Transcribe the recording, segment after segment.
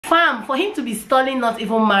Fam, for him to be stalling, not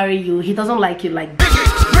even marry you, he doesn't like you like that.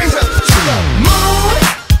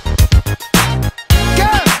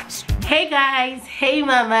 Hey guys, hey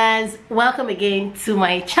mamas, welcome again to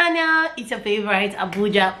my channel. It's your favorite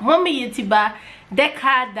Abuja Mom YouTuber,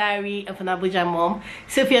 Deka, Diary of an Abuja Mom.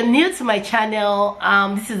 So if you're new to my channel,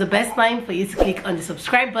 this is the best time for you to click on the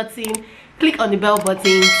subscribe button, click on the bell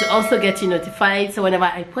button to also get you notified, so whenever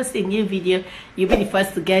I post a new video, you'll be the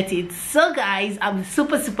first to get it. So guys, I'm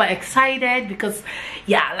super excited because,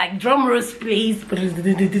 yeah, like drum rolls please. I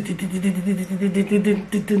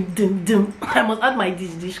must add my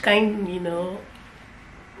dish kind, you know.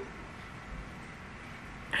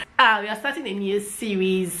 We are starting a new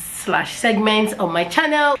series / segment on my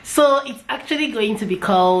channel, so it's actually going to be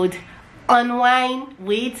called Unwind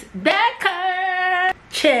with Deka.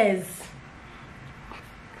 Cheers.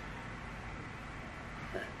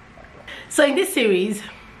 So in this series,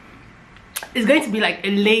 it's going to be like a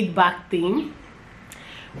laid-back thing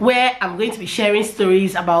where I'm going to be sharing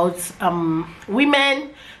stories about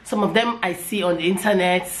women. Some of them I see on the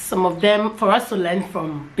internet, some of them for us to learn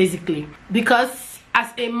from, basically. Because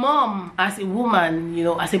as a mom, as a woman, you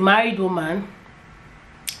know, as a married woman,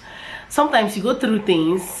 sometimes you go through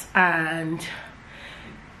things and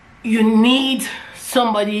you need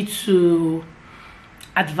somebody to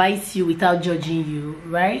advise you without judging you,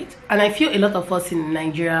 right? And I feel a lot of us in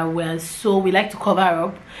Nigeria, we like to cover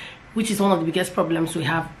up, which is one of the biggest problems we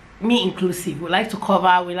have, me inclusive. We like to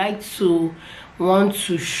cover, we like to want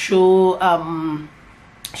to show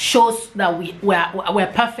shows that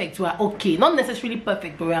we're perfect, we're okay. Not necessarily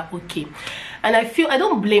perfect, but we're okay. And I feel, I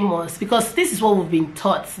don't blame us, because this is what we've been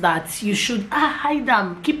taught, that you should hide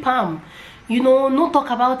them, keep them, you know, no talk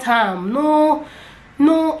about them, no,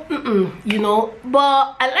 you know.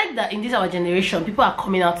 But I like that in this our generation, people are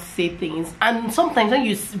coming out to say things, and sometimes when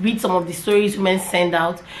you read some of the stories women send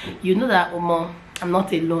out, you know that, oh, I'm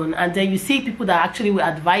not alone. And then you see people that actually will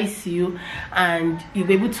advise you, and you'll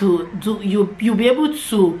be able to you'll be able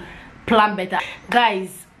to plan better.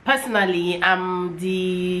 Guys, personally, I'm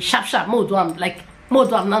the sharp mode. I'm like no.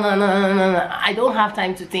 I don't have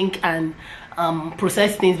time to think and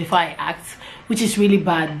process things before I act, which is really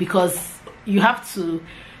bad, because you have to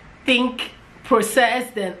think, process,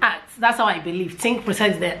 then act. That's how I believe. Think,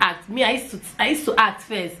 process, then act. Me, I used to act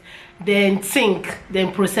first, then think,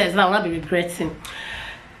 then process. I will not be regretting.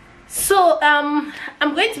 So I'm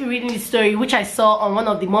going to be reading this story which I saw on one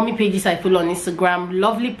of the mommy pages I follow on Instagram.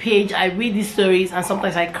 Lovely page. I read these stories and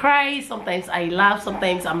sometimes I cry, sometimes I laugh,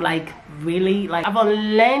 sometimes I'm like, really? Like, I've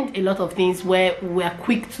learned a lot of things where we're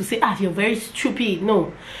quick to say, you're very stupid.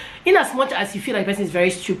 No, in as much as you feel like a person is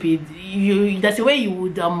very stupid, that's the way you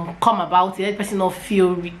would come about it. That person not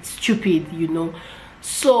feel stupid, you know.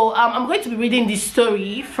 So I'm going to be reading this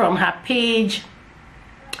story from her page,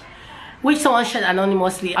 which someone shared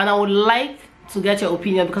anonymously, and I would like to get your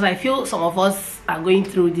opinion, because I feel some of us are going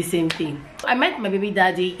through the same thing. I met my baby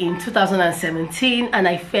daddy in 2017 and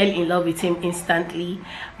I fell in love with him instantly,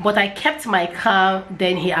 but I kept my calm.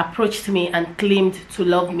 Then he approached me and claimed to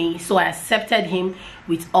love me, so I accepted him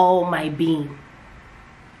with all my being.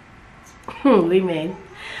 Women.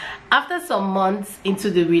 After some months into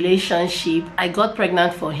the relationship, I got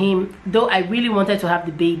pregnant for him, though I really wanted to have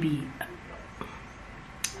the baby.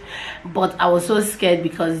 But I was so scared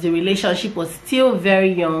because the relationship was still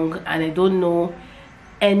very young and I don't know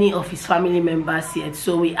any of his family members yet.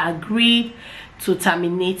 So we agreed to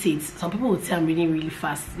terminate it. Some people would say I'm reading really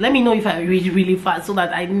fast. Let me know if I read really fast, so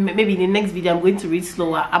that maybe in the next video I'm going to read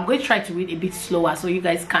slower. I'm going to try to read a bit slower so you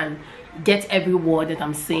guys can get every word that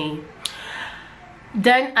I'm saying.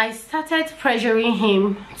 Then I started pressuring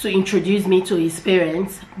him to introduce me to his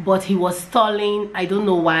parents, but he was stalling. I don't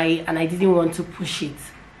know why, and I didn't want to push it.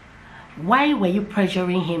 Why were you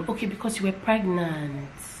pressuring him? Okay, because you were pregnant.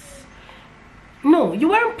 No, you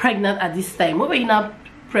weren't pregnant at this time. Why were you not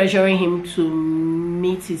pressuring him to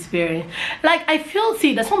meet his parents? Like, I feel,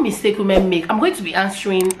 see, that's one mistake women make. I'm going to be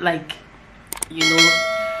answering, like, you know,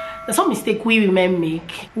 there's some mistake we women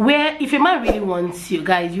make, where if a man really wants you,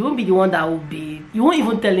 guys, you won't be the one that will be, you won't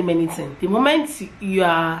even tell him anything. The moment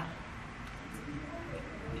you're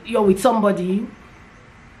with somebody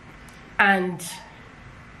and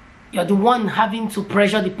you're the one having to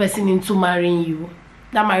pressure the person into marrying you,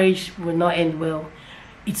 that marriage will not end well.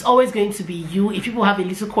 It's always going to be you. If people have a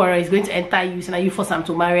little quarrel, it's going to enter you, so now you force them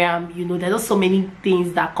to marry him. You know, there's just so many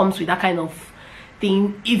things that comes with that kind of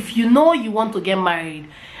thing. If you know you want to get married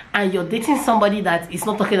and you're dating somebody that is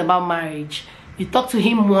not talking about marriage, you talk to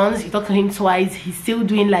him once, you talk to him twice, he's still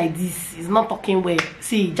doing like this, he's not talking well.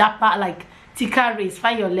 See, Japa, like Tika race,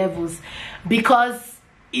 find your levels. Because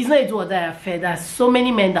it's not a do or die affair. There's so many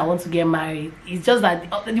men that want to get married. It's just that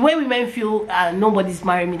the way women feel nobody's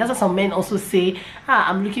marrying me. That's why some men also say,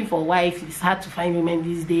 I'm looking for a wife. It's hard to find women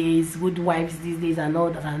these days, good wives these days, and all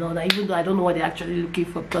that and all that. Even though I don't know what they're actually looking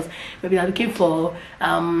for, because maybe they're looking for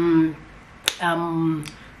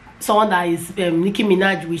someone that is Nicki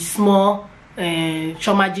Minaj with small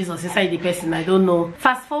trauma Jesus inside the person. I don't know.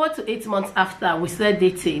 Fast forward to 8 months after we started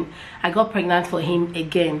dating, I got pregnant for him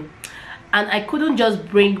again. And I couldn't just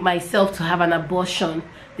bring myself to have an abortion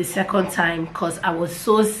the second time because I was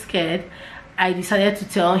so scared. I decided to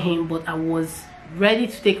tell him, but I was ready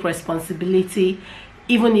to take responsibility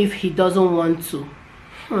even if he doesn't want to.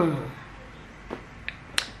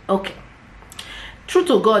 Okay. True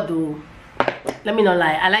to God though, let me not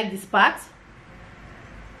lie, I like this part.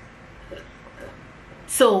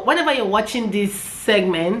 So whenever you're watching this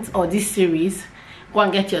segment or this series, go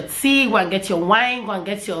and get your tea, go and get your wine, go and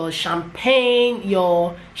get your champagne,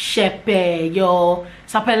 your shepe, your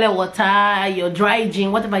sapele water, your dry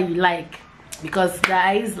gin, whatever you like. Because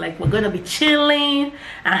guys, like, we're gonna be chilling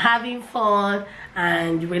and having fun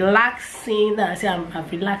and relaxing. I say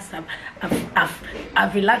I've relaxed.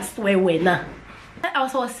 I've relaxed way now. I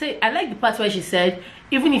also was saying, I like the part where she said,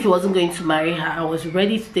 even if he wasn't going to marry her, I was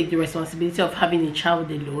ready to take the responsibility of having a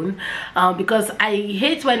child alone. Because I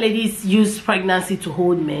hate when ladies use pregnancy to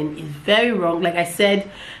hold men. It's very wrong. Like I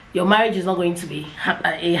said, your marriage is not going to be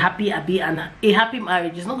a happy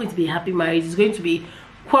marriage. It's not going to be a happy marriage. It's going to be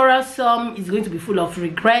quarrelsome. It's going to be full of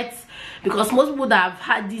regrets. Because most people that have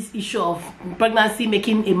had this issue of pregnancy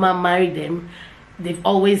making a man marry them, they've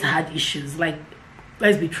always had issues. Like,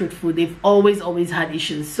 let's be truthful, they've always had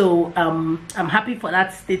issues. So I'm happy for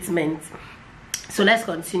that statement. So let's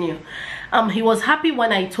continue. He was happy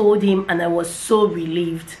when I told him, and I was so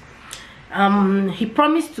relieved. He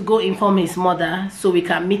promised to go inform his mother so we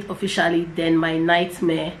can meet officially. Then my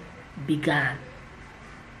nightmare began.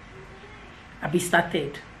 I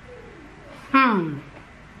started. I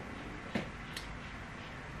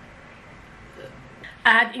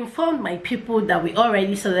had informed my people that we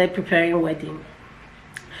already started preparing wedding.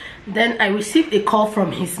 Then I received a call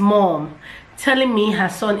from his mom telling me her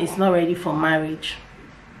son is not ready for marriage.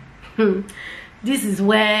 This is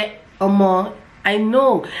where I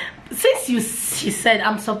know, since she said,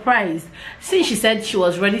 I'm surprised, since she said she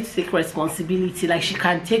was ready to take responsibility, like she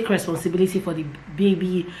can take responsibility for the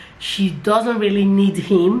baby, she doesn't really need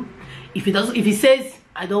him. If he says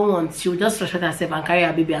I don't want, she'll just respect herself and carry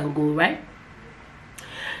her baby and go, right?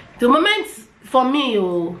 The moment for me,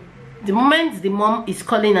 the moment the mom is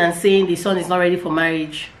calling and saying the son is not ready for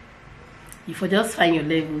marriage, you for just find your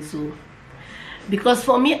level. So because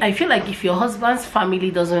for me, I feel like if your husband's family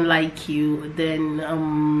doesn't like you, then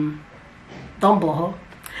don't bother.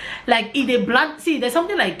 Like if they see, there's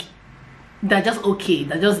something like they're just okay,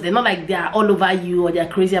 they're not like they're all over you or they're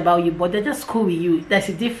crazy about you, but they're just cool with you. There's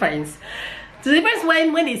a difference. So the difference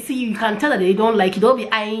when they see you, you can tell that they don't like you. Don't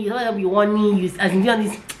be eyeing you, don't be warning you as in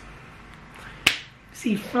this.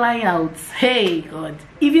 See, fly out. Hey God,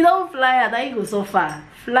 if you don't fly out, then you go so far.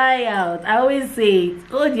 Fly out. I always say it.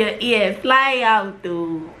 Hold your ear. Fly out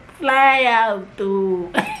too. Fly out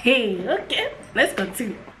too. Hey, okay, let's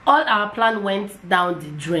continue. All our plan went down the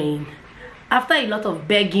drain after a lot of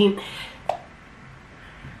begging.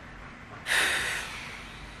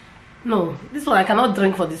 No, this one I cannot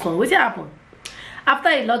drink for this one. What's happened? After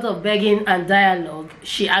a lot of begging and dialogue,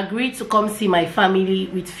 she agreed to come see my family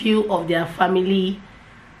with few of their family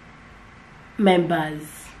members.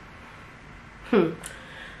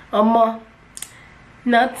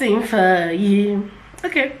 Nothing for you.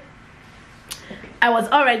 Okay. I was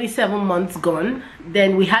already 7 months gone.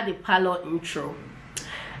 Then we had a parlor intro.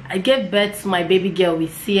 I gave birth to my baby girl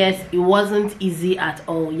with CS. It wasn't easy at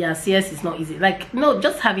all. Yeah, CS is not easy. Like, no,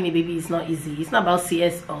 just having a baby is not easy. It's not about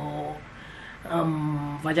CS or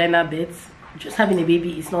vagina birth. Just having a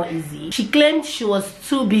baby is not easy. She claimed she was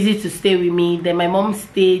too busy to stay with me. Then my mom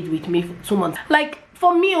stayed with me for 2 months. Like,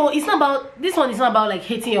 for me, it's not about, this one is not about like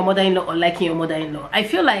hating your mother-in-law or liking your mother-in-law. I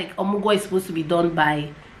feel like omugo is supposed to be done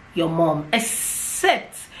by your mom,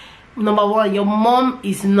 except number one, your mom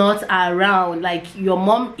is not around. Like, your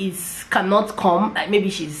mom cannot come, like maybe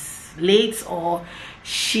she's late or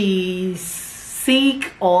she's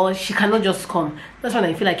sick or she cannot just come. That's when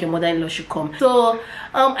I feel like your mother-in-law should come. So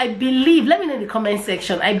I believe, let me know in the comment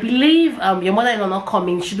section, I believe your mother-in-law not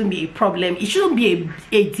coming shouldn't be a problem. It shouldn't be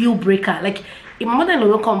a deal breaker. Like, if my mother-in-law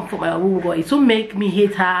don't come for my woo, it will make me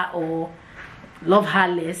hate her or love her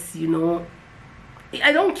less, you know.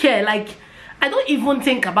 I don't care. Like, I don't even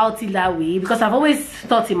think about it that way, because I've always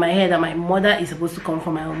thought in my head that my mother is supposed to come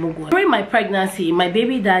from my omogo. During my pregnancy, my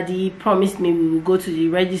baby daddy promised me we will go to the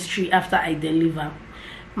registry after I deliver.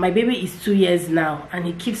 My baby is 2 years now, and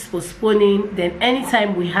he keeps postponing. Then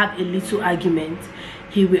anytime we have a little argument,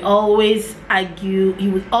 he will always argue. He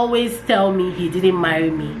will always tell me he didn't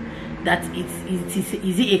marry me. That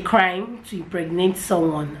is it a crime to impregnate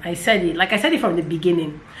someone? I said it, like I said it from the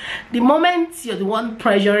beginning. The moment you're the one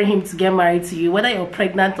pressuring him to get married to you, whether you're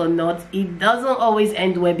pregnant or not, it doesn't always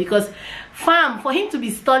end well, because fam, for him to be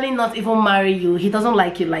stalling not even marry you, he doesn't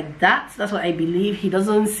like you like that. That's what I believe. He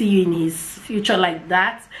doesn't see you in his future like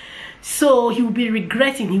that. So he will be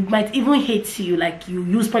regretting. He might even hate you, like you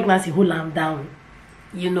use pregnancy hold him down,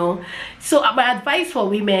 you know. So my advice for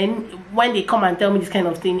women when they come and tell me this kind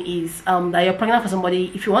of thing is that you're pregnant for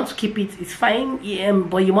somebody. If you want to keep it, it's fine,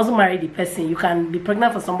 but you mustn't marry the person. You can be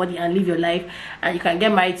pregnant for somebody and live your life, and you can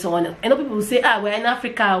get married to someone else. I know people will say, we're in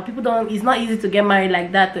Africa, people don't, it's not easy to get married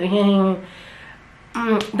like that.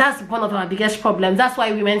 That's one of our biggest problems. That's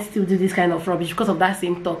why women still do this kind of rubbish, because of that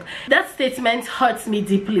same talk. That statement hurts me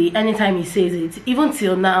deeply anytime he says it. Even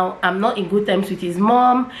till now, I'm not in good terms with his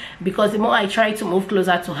mom, because the more I try to move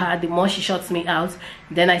closer to her, the more she shuts me out.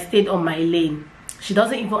 Then I stayed on my lane. She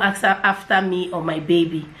doesn't even ask after me or my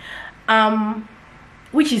baby,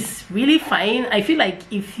 which is really fine. I feel like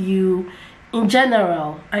if you, in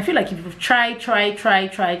general, I feel like if you try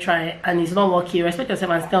and it's not working, respect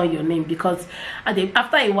yourself and stay on your name, because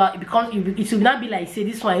after a while it will not be like, say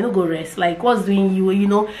this one, you know, go rest, like what's doing you, you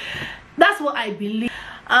know. That's what I believe.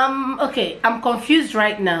 Okay, I'm confused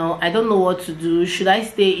right now. I don't know what to do. Should I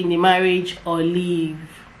stay in the marriage or leave?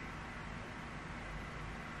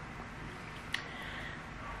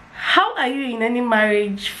 How are you in any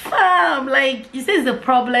marriage, fam? Like, you say it's the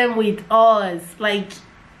problem with us. Like,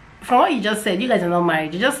 from what you just said, you guys are not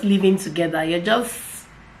married. You're just living together. You're just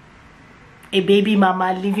a baby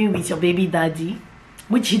mama living with your baby daddy,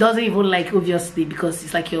 which he doesn't even like, obviously, because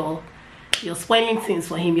it's like you're spoiling things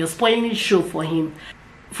for him. You're spoiling the show for him.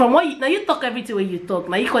 From what now you talk everything when you talk.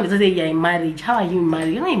 Now you can't say you're in marriage. How are you in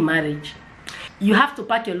marriage? You're not in marriage. You have to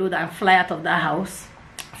pack your load and fly out of that house.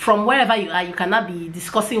 From wherever you are, you cannot be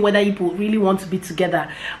discussing whether you really want to be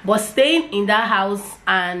together. But staying in that house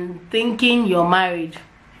and thinking you're married,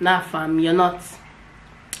 nah fam, you're not.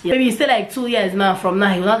 Maybe you stay like 2 years now. From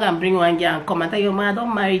now, he'll not gonna bring one girl and come and tell you, man, I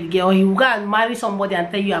don't marry the girl. Or he will go and marry somebody and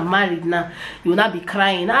tell you I'm married now. You will not be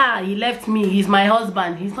crying, he left me, he's my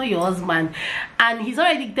husband. He's not your husband. And he's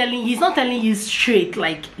already telling, he's not telling you straight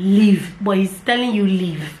like leave, but he's telling you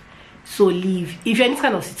leave. So leave. If you're in this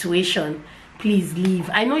kind of situation, please leave.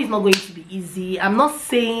 I know it's not going to be easy. I'm not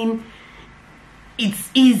saying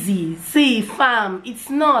it's easy. See, fam,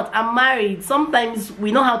 it's not. I'm married. Sometimes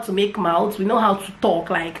we know how to make mouths, we know how to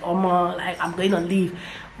talk like like I'm going to leave,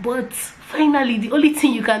 but finally the only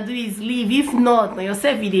thing you can do is leave. If not,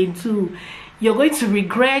 yourself it too, you're going to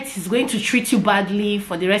regret. He's going to treat you badly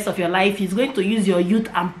for the rest of your life. He's going to use your youth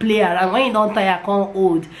and play around. When you don't tire, come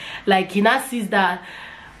old, like he now sees that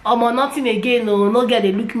nothing again, no girl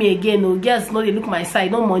they look me again, no girls no they look my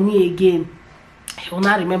side, no money again. He will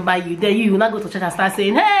not remember you. Then you will not go to church and start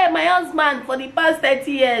saying, hey, my husband for the past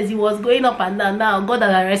 30 years he was going up and down. Now God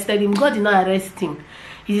has arrested him. God did not arrest him.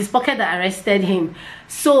 It's his pocket that arrested him.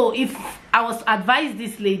 So if I was to advise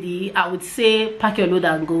this lady, I would say pack your load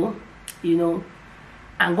and go, you know,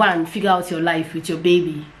 and go and figure out your life with your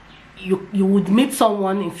baby. You would meet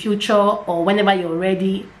someone in future or whenever you're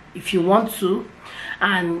ready, if you want to,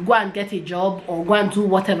 and go and get a job or go and do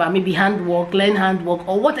whatever, maybe handwork, learn handwork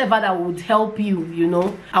or whatever that would help you, you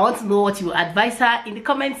know. I want to know what you advise her in the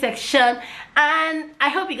comment section, and I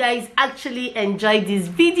hope you guys actually enjoyed this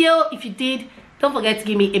video. If you did, don't forget to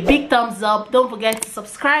give me a big thumbs up. Don't forget to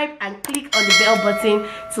subscribe and click on the bell button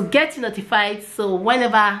to get notified, so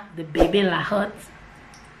whenever the baby la hot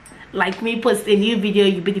like me post a new video,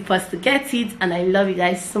 you'll be the first to get it. And I love you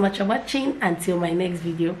guys so much for watching. Until my next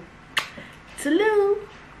video, toodaloo.